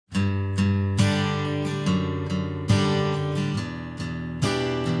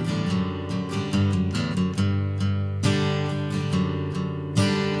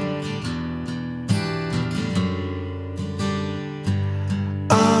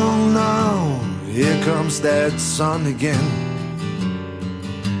here comes that sun again.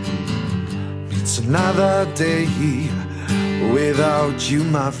 It's another day without you,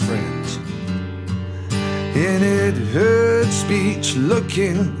 my friend. And it hurts speech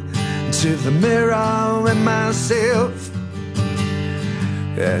looking into the mirror at myself.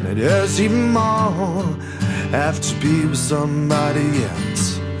 And it hurts even more have to be with somebody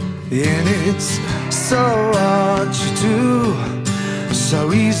else. And it's so hard to do,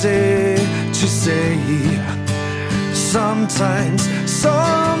 so easy to say. Sometimes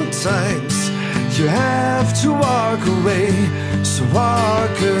you have to walk away, so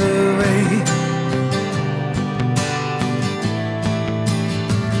walk away.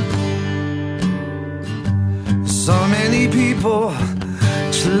 So many people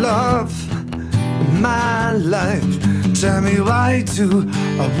to love in my life. Tell me, why do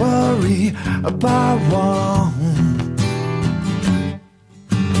I worry about one?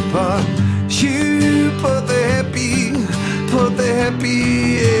 But you put the happy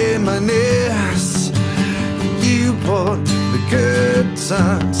in my nest. You put the good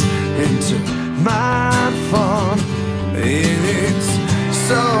times into my phone. And it's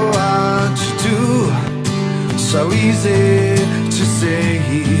so hard to do, so easy to say.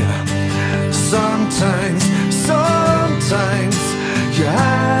 Sometimes you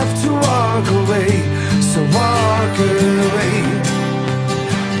have to walk away, so walk away.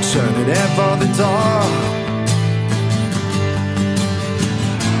 Turn it in for the door.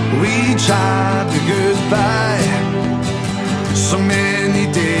 We tried the goodbye so many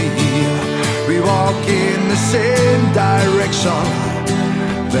days. We walk in the same direction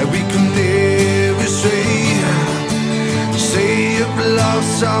that we can never stray. Say you've loved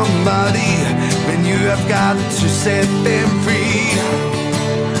somebody, then you have got to set them free.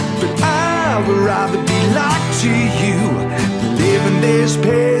 But I would rather be locked to you than live in this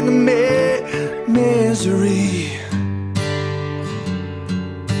pain and misery.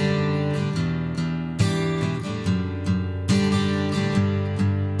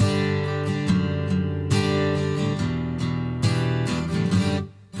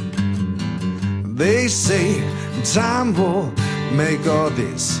 They say time will make all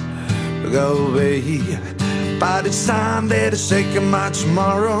this go away, but it's time that I take my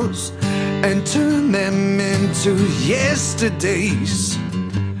tomorrows and turn them into yesterdays.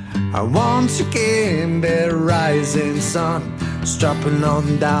 I want again that rising sun is dropping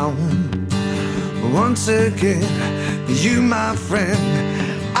on down. Once again, you, my friend,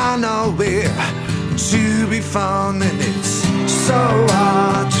 I know where to be found. And it's so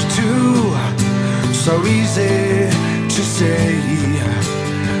hard to do, so easy to say.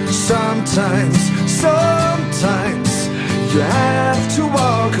 Sometimes you have to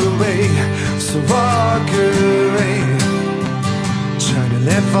walk away, so walk away. Trying to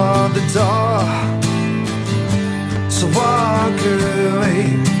live for the door, so walk away.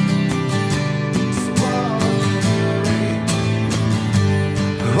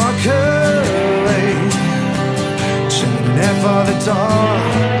 Walk away. Trying to live for the door.